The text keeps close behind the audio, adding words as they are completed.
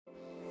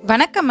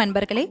வணக்கம்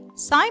நண்பர்களே,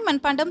 சாய்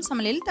மண்பாண்டம்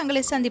சமையலில்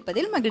தங்களை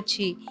சந்திப்பதில்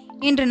மகிழ்ச்சி.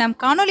 இன்று நம்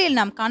காணொலியில்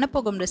நாம்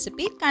காணப்போகும்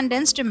ரெசிபி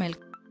கண்டென்ஸ்டு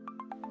மில்க்.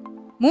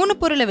 3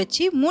 பொருளை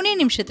வச்சு 3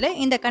 நிமிஷத்தில்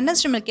இந்த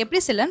கண்டென்ஸ்டு மில்க் எப்படி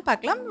செய்யலான்னு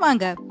பார்க்கலாம்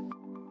வாங்க.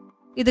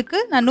 இதுக்கு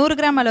நான் 100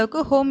 கிராம்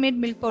அளவுக்கு ஹோம்மேட்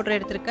மில்க் பவுடர்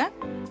எடுத்திருக்கேன்.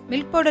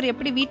 மில்க் பவுடர்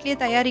எப்படி வீட்டிலேயே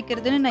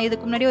தயாரிக்கிறதுன்னு நான்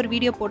இதுக்கு முன்னாடி ஒரு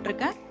வீடியோ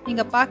போட்டிருக்கேன்.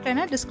 நீங்கள்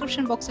பார்க்கலன்னா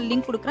டிஸ்கிரிப்ஷன் பாக்ஸில்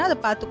லிங்க் கொடுக்குறேன், அதை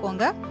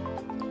பார்த்துக்கோங்க.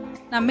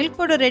 நான் மில்க்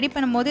பவுடர் ரெடி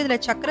பண்ணும்போது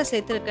இதில் சர்க்கரை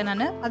சேர்த்துருக்கேன்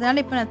நான்,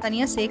 அதனால் இப்போ நான்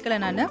தனியாக சேர்க்கலை.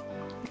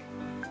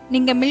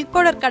 நீங்கள் மில்க்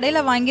பவுடர் கடையில்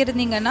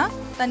வாங்கியிருந்தீங்கன்னா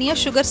தனியாக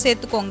சுகர்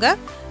சேர்த்துக்கோங்க.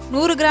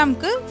 100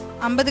 கிராமுக்கு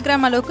 50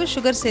 கிராம் அளவுக்கு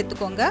சுகர்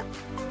சேர்த்துக்கோங்க.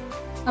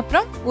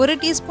 அப்புறம் 1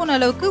 டீஸ்பூன்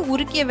அளவுக்கு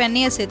உருக்கிய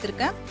வெண்ணெயை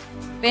சேர்த்துருக்கேன்.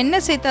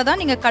 வெண்ணெய் சேர்த்தா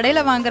தான் நீங்கள்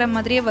கடையில் வாங்குற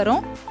மாதிரியே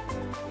வரும்.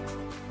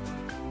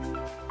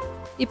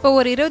 இப்போ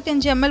ஒரு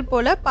 25 ml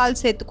போல்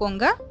பால்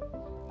சேர்த்துக்கோங்க.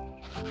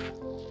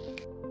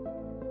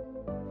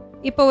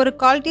 இப்போ ஒரு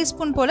 1/4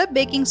 டீஸ்பூன் போல்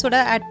பேக்கிங்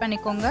சோடா ஆட்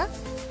பண்ணிக்கோங்க.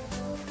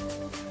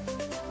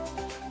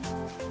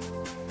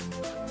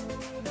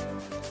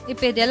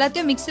 இப்போ இது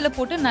எல்லாத்தையும் மிக்சியில்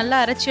போட்டு நல்லா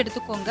அரைச்சி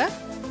எடுத்துக்கோங்க,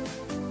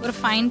 ஒரு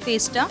ஃபைன்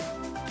பேஸ்ட்டாக.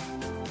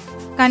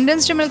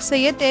 கண்டென்ஸ்டு மில்க்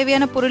செய்ய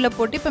தேவையான பொருளை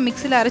போட்டு இப்போ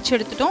மிக்சியில் அரைச்சி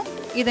எடுத்துட்டோம்.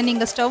 இதை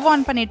நீங்கள் ஸ்டவ்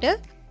ஆன் பண்ணிவிட்டு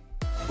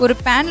ஒரு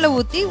பேனில்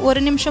ஊற்றி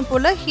 1 நிமிஷம்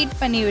போல் ஹீட்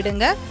பண்ணி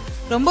விடுங்க.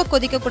 ரொம்ப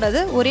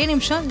கொதிக்கக்கூடாது, ஒரே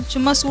நிமிஷம்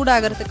சும்மா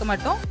சூடாகிறதுக்கு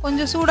மட்டும்.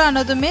 கொஞ்சம்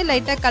சூடானதுமே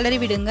லைட்டாக கலரி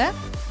விடுங்க.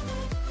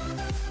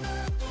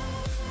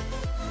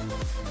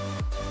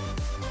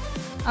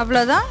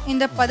 அவ்வளோதான்.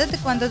 இந்த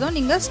பதத்துக்கு வந்ததும்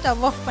நீங்கள்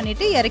ஸ்டவ் ஆஃப்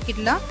பண்ணிவிட்டு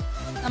இறக்கிடலாம்.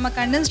 நம்ம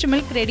கண்டென்ஸ்டு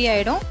மில்க் ரெடி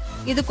ஆகிடும்.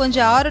 இது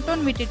கொஞ்சம்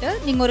ஆறட்டும் விட்டுட்டு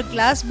நீங்கள் ஒரு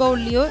கிளாஸ்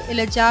பவுல்லையோ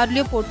இல்லை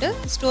ஜார்லையோ போட்டு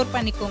ஸ்டோர்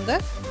பண்ணிக்கோங்க.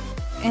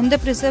 எந்த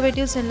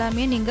ப்ரிசர்வேட்டிவ்ஸ்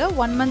எல்லாமே நீங்கள்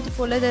 1 மந்த்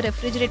போல் இதை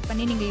ரெஃப்ரிஜரேட்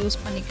பண்ணி நீங்கள் யூஸ்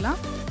பண்ணிக்கலாம்.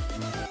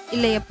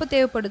 இல்லை எப்போ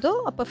தேவைப்படுதோ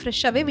அப்போ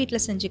ஃப்ரெஷ்ஷாகவே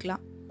வீட்டில்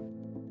செஞ்சுக்கலாம்.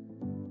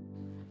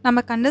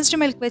 நம்ம கண்டென்ஸ்டு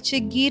மில்க் வச்சு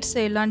கீர்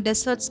செய்யலாம்,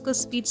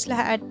 டெசர்ட்ஸ்க்கு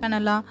ஸ்வீட்ஸில் ஆட்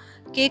பண்ணலாம்,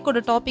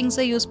 கேக்கோட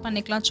டாப்பிங்ஸை யூஸ்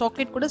பண்ணிக்கலாம்,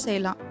 சாக்லேட் கூட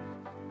செய்யலாம்.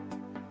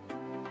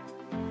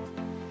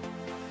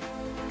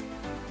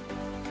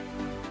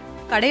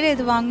 கடையில்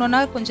இது வாங்கினோன்னா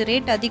கொஞ்சம்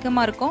ரேட்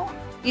அதிகமாக இருக்கும்.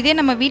 இதே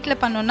நம்ம வீட்டில்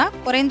பண்ணோன்னா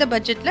குறைந்த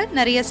பட்ஜெட்டில்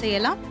நிறைய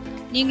செய்யலாம்.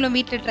 நீங்களும்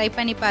வீட்டில் ட்ரை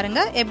பண்ணி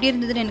பாருங்கள். எப்படி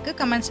இருந்ததுன்னு எனக்கு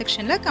கமெண்ட்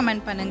செக்ஷனில்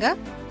கமெண்ட் பண்ணுங்கள்.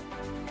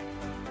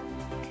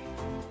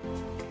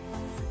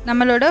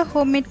 நம்மளோட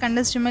ஹோம்மேட்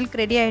கண்டென்ஸ்டு மில்க்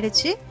ரெடி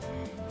ஆகிடுச்சு.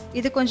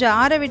 இது கொஞ்சம்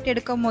ஆற விட்டு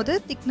எடுக்கும் போது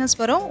திக்னஸ்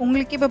வரும்.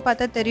 உங்களுக்கு இப்போ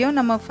பார்த்தா தெரியும்,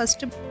 நம்ம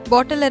ஃபஸ்ட்டு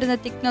பாட்டிலில் இருந்த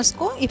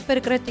திக்னஸ்க்கும் இப்போ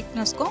இருக்கிற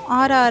திக்னஸ்க்கும்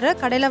ஆற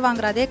கடையில்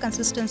வாங்குற அதே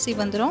கன்சிஸ்டன்சி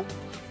வந்துடும்.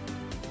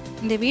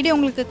 இந்த வீடியோ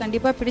உங்களுக்கு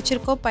கண்டிப்பாக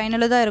பிடிச்சிருக்கோ,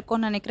 பயனுள்ளதாக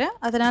இருக்கும்னு நினைக்கிறேன்.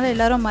 அதனால்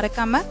எல்லோரும்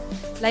மறக்காமல்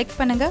லைக்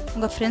பண்ணுங்கள்,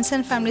 உங்கள் ஃப்ரெண்ட்ஸ்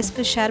அண்ட்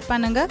ஃபேமிலிஸ்க்கு ஷேர்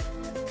பண்ணுங்கள்.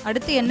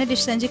 அடுத்து என்ன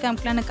டிஷ் செஞ்சு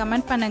காமிக்கலான்னு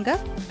கமெண்ட் பண்ணுங்கள்.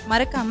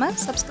 மறக்காமல்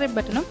சப்ஸ்கிரைப்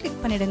பட்டனும்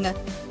கிளிக் பண்ணிவிடுங்க.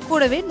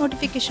 கூடவே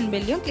நோட்டிஃபிகேஷன்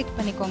பெல்லையும் கிளிக்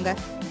பண்ணிக்கோங்க.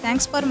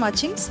 தேங்க்ஸ் ஃபார்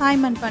வாட்சிங்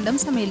சாய்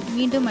மண்பாண்டம் சமையல்.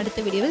 மீண்டும்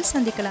அடுத்த வீடியோவில்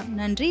சந்திக்கலாம்.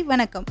 நன்றி,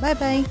 வணக்கம், பாய்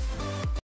பாய்.